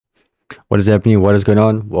What is happening? What is going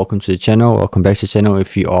on? Welcome to the channel. Welcome back to the channel.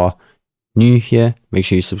 If you are new here, make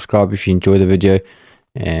sure you subscribe if you enjoy the video.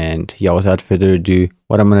 And yeah, without further ado,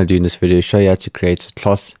 what I'm going to do in this video is show you how to create a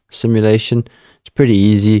cloth simulation. It's pretty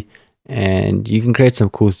easy and you can create some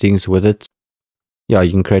cool things with it. Yeah,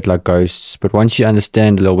 you can create like ghosts, but once you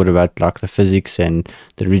understand a little bit about like the physics and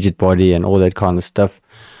the rigid body and all that kind of stuff,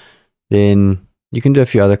 then you can do a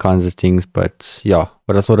few other kinds of things. But yeah,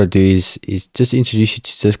 what I thought I'd do is just introduce you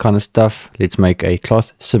to this kind of stuff. Let's make a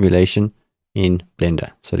cloth simulation in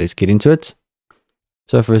Blender. So let's get into it.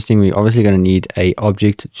 So first thing, we're obviously going to need a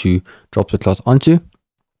object to drop the cloth onto.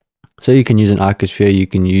 So you can use an icosphere, you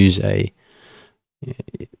can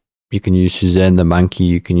use Suzanne the monkey,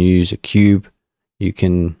 you can use a cube, you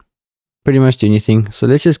can pretty much do anything. So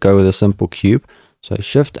let's just go with a simple cube. So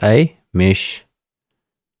Shift A, mesh,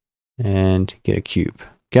 and get a cube.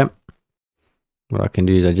 Okay. What I can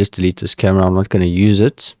do is I just delete this camera. I'm not going to use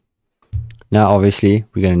it. Now, obviously,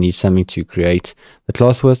 we're going to need something to create the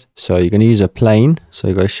cloth with. So you're going to use a plane. So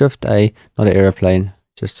you go Shift A, not an aeroplane,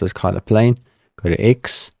 just this kind of plane. Go to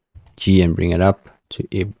X, G, and bring it up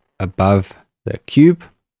to above the cube.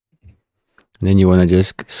 And then you want to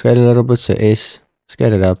just scale a little bit. So S,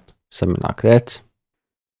 scale it up, something like that.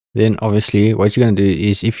 Then obviously what you're going to do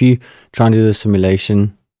is if you try and do the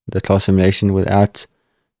simulation, the cloth simulation without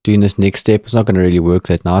doing this next step, it's not going to really work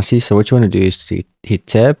that nicely. So what you want to do is to hit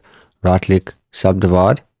tab, right click,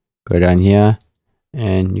 subdivide, go down here,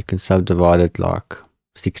 and you can subdivide it like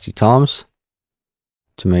 60 times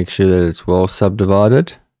to make sure that it's well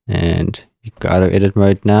subdivided. And you can go out of edit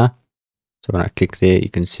mode now. So when I click there, you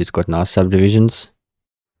can see it's got nice subdivisions.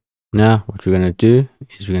 Now what we're going to do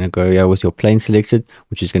is we're going to go here with your plane selected,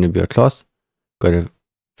 which is going to be a cloth. Go to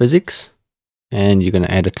physics, and you're going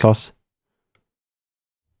to add a cloth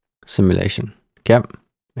simulation. Okay,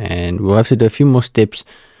 and we'll have to do a few more steps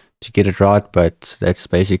to get it right, but that's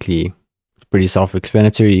basically pretty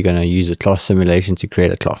self-explanatory. You're going to use a cloth simulation to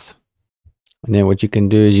create a cloth. And then what you can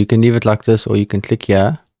do is you can leave it like this, or you can click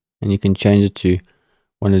here and you can change it to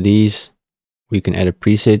one of these. We can add a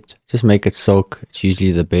preset, just make it silk. It's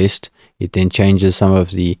usually the best. It then changes some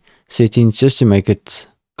of the settings just to make it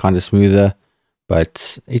kind of smoother,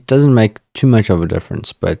 but it doesn't make too much of a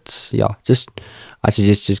difference. But yeah, I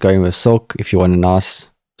suggest just going with silk if you want a nice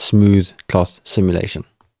smooth cloth simulation.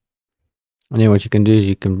 And then what you can do is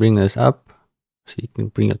you can bring this up, so you can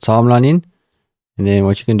bring a timeline in, and then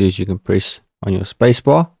what you can do is you can press on your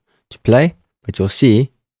spacebar to play. But you'll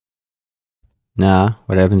see now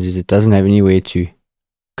what happens is it doesn't have anywhere to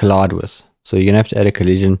collide with. So you're gonna have to add a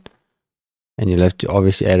collision, and you'll have to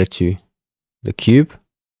obviously add it to the cube.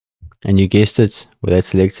 And you guessed it, with that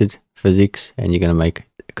selected, physics, and you're gonna make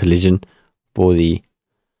a collision for the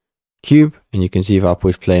cube. And you can see if I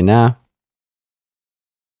push play now,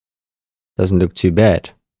 doesn't look too bad.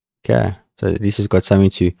 Okay, so this has got something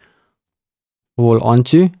to fall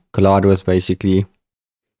onto, collide with basically.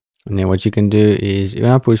 And then what you can do is when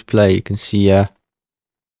I push play, you can see here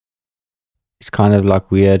it's kind of like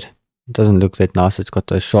weird. It doesn't look that nice. It's got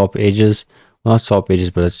those sharp edges. Well, not sharp edges,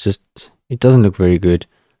 but it doesn't look very good.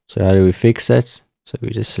 So how do we fix that? So we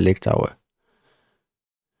just select our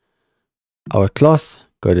cloth,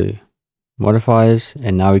 go to modifiers,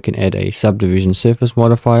 and now we can add a subdivision surface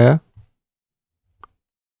modifier.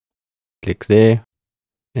 Click there,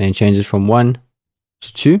 and then change it from 1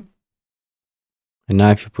 to 2. And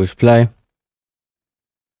now if you push play,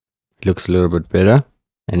 it looks a little bit better.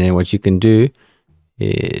 And then what you can do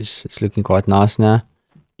is, it's looking quite nice now.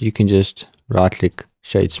 You can just right click,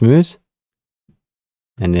 shade smooth,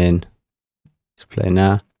 and then let's play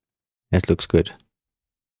now. That looks good.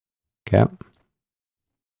 Okay.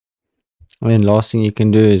 And then last thing you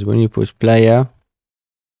can do is when you push play here,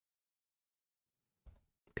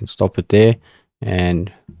 you can stop it there,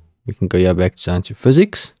 and we can go here back down to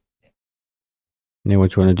physics. And then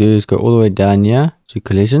what you want to do is go all the way down here to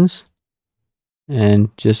collisions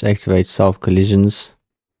and just activate self collisions.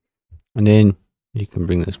 And then you can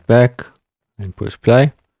bring this back and push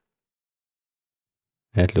play.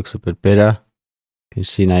 That looks a bit better. You can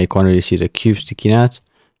see now you can't really see the cube sticking out.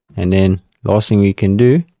 And then last thing we can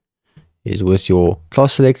do is with your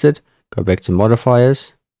cloth selected, go back to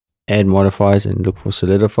modifiers, add modifiers, and look for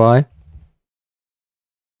solidify.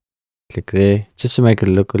 Click there just to make it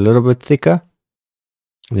look a little bit thicker.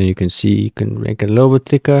 And then you can see you can make it a little bit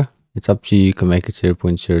thicker. It's up to you. You can make it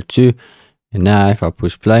 0.02. And now if I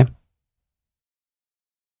push play,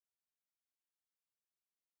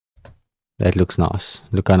 that looks nice.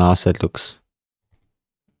 Look how nice that looks.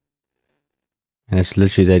 And it's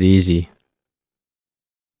literally that easy.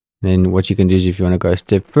 Then what you can do is if you want to go a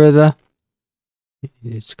step further,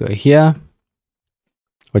 let's go here.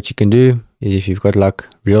 What you can do is, if you've got like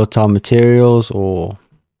real-time materials, or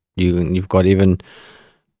you've got even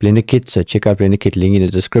Blender kit, so check out Blender kit, link in the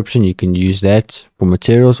description. You can use that for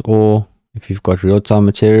materials, or if you've got real-time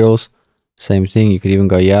materials, same thing. You could even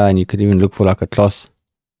go here, and you could even look for like a cloth,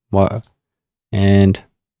 and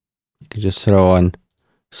you could just throw on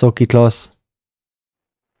silky cloth,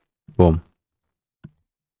 boom,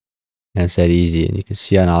 and it's that easy. And you can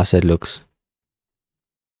see how nice that looks.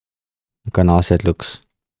 Look how nice that looks.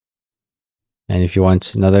 And if you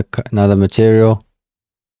want another material,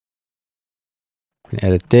 you can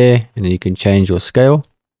add it there, and then you can change your scale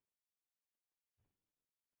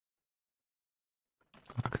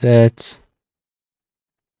like that,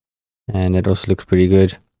 and it also looks pretty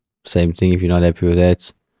good. Same thing, if you're not happy with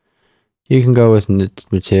that, you can go with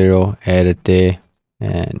material, add it there,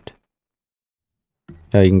 and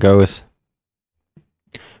you can go with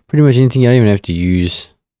pretty much anything. You don't even have to use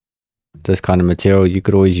this kind of material. You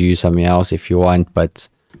could always use something else if you want. But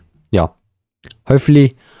yeah,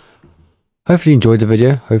 hopefully you enjoyed the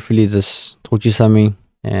video. Hopefully this taught you something,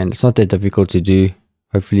 and it's not that difficult to do.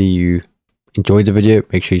 Hopefully you enjoyed the video.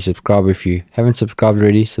 Make sure you subscribe if you haven't subscribed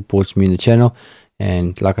already. Supports me in the channel.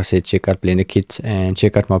 And like I said, check out Blender Kit and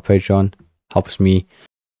check out my Patreon. Helps me.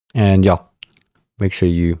 And yeah, make sure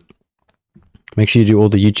you do all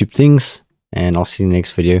the YouTube things, and I'll see you in the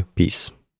next video. Peace.